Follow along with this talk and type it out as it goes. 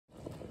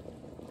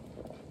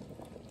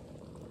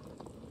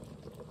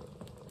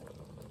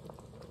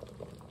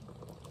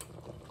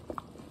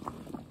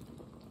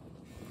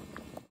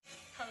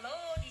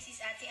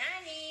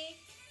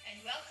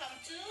welcome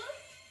to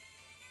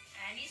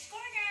Annie's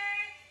Corner,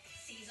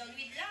 seasoned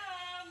with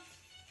love.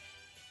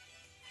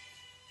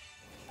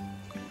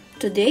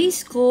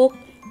 Today's cook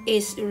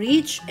is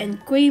rich and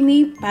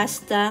creamy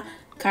pasta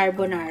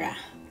carbonara.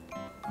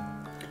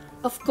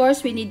 Of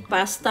course, we need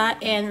pasta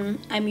and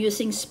I'm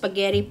using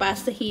spaghetti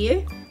pasta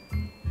here.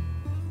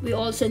 We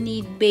also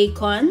need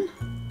bacon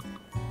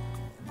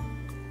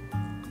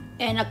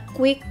and a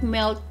quick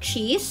melt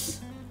cheese.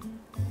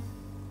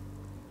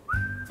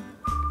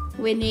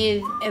 We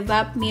need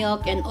evap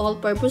milk and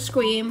all-purpose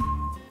cream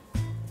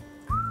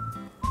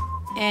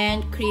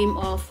and cream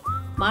of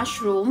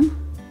mushroom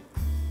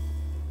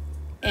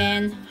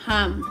and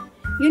ham.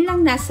 Yun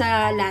lang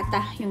nasa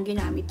lata yung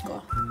ginamit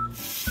ko.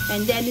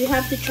 And then we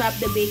have to chop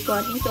the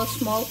bacon into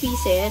small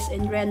pieces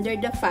and render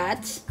the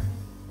fats.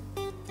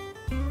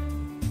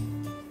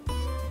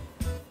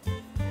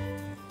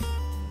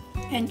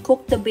 And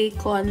cook the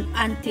bacon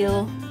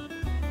until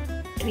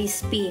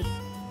crispy.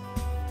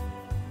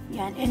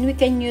 Yan. And we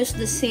can use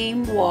the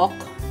same wok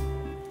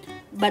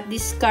but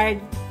discard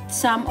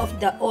some of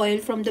the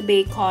oil from the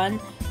bacon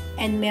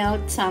and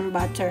melt some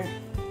butter.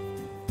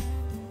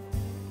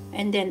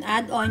 And then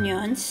add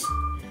onions.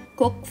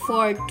 Cook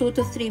for 2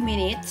 to 3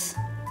 minutes.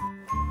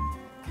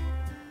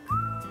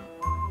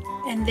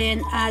 And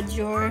then add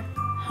your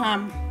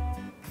ham.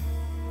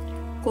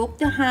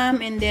 Cook the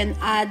ham and then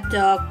add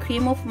the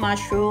cream of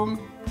mushroom.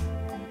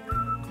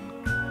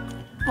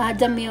 Add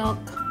the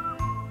milk.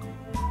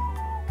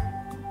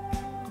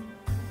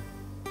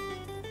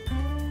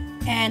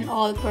 And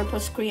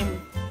all-purpose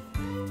cream.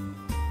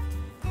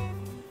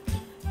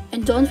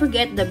 And don't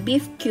forget the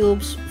beef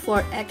cubes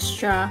for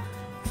extra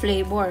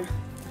flavor.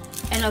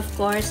 And of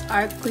course,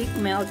 our quick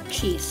melt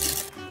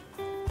cheese.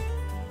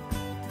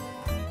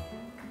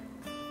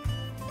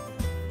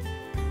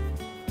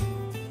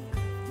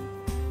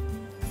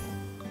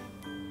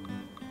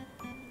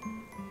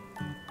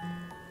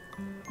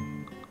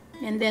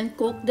 And then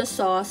cook the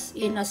sauce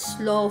in a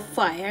slow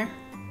fire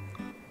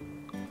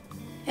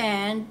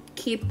and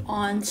keep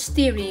on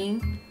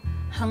stirring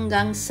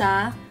hanggang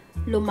sa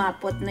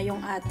lumapot na yung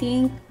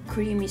ating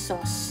creamy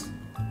sauce.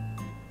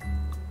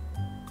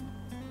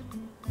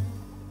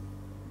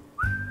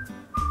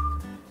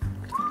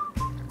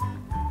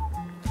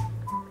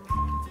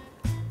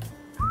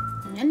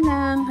 Yan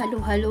lang,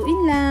 halu-haluin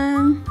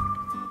lang.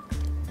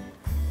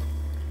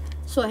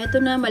 So, eto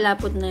na,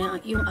 malapot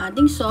na yung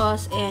ating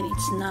sauce and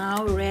it's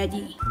now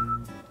ready.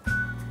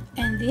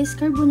 And this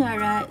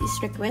carbonara is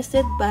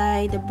requested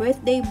by the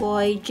birthday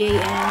boy,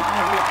 JM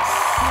Aglas.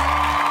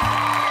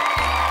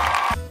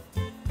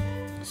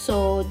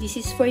 So, this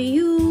is for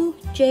you,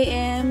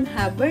 JM.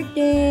 Happy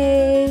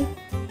birthday!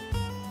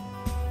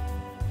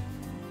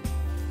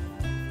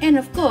 And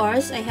of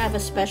course, I have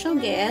a special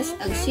guest,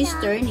 ang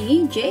sister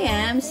ni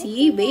JM,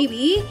 si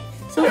Baby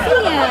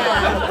Sophia.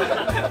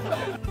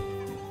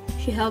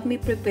 She helped me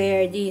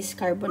prepare this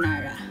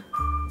carbonara.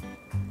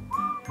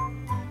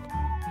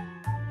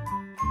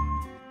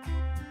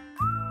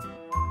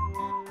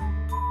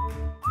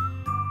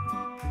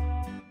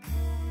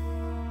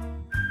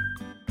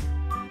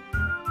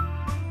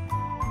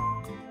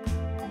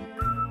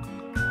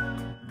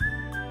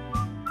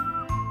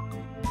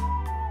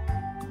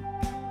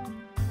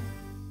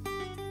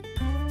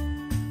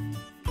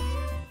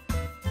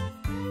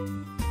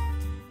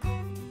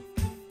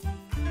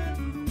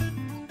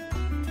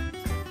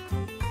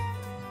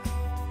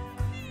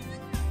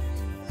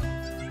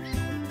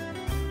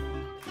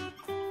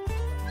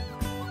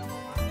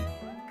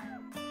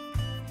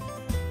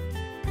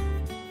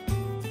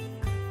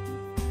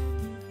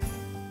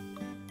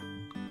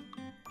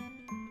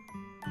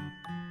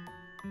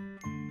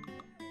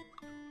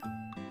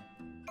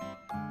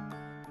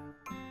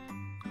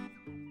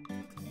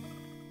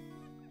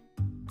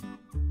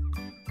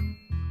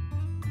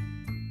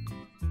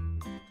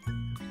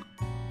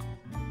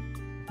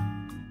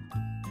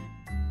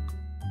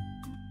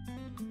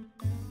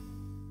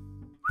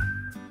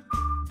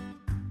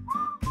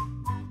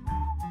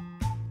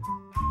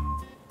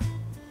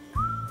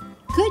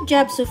 Good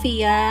job,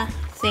 Sophia.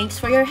 Thanks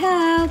for your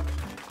help.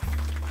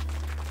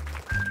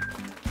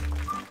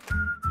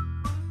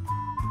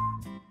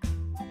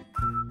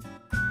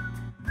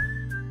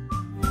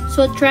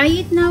 So try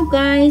it now,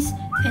 guys,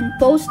 and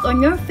post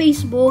on your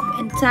Facebook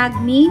and tag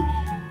me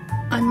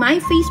on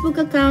my Facebook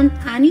account,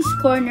 Annie's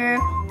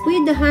Corner,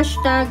 with the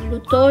hashtag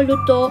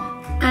Luto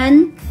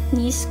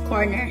Annie's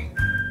Corner.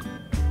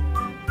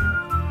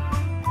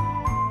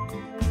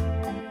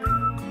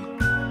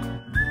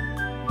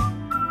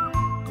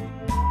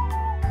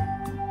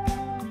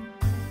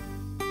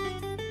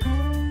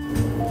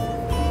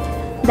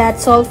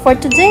 That's all for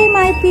today,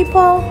 my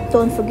people.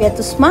 Don't forget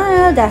to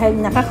smile dahil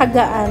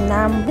nakakagaan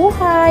ng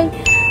buhay.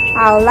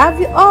 I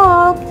love you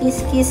all. Kiss,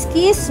 kiss,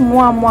 kiss.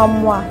 Mwah, mwah,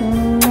 mwah.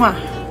 Mwah.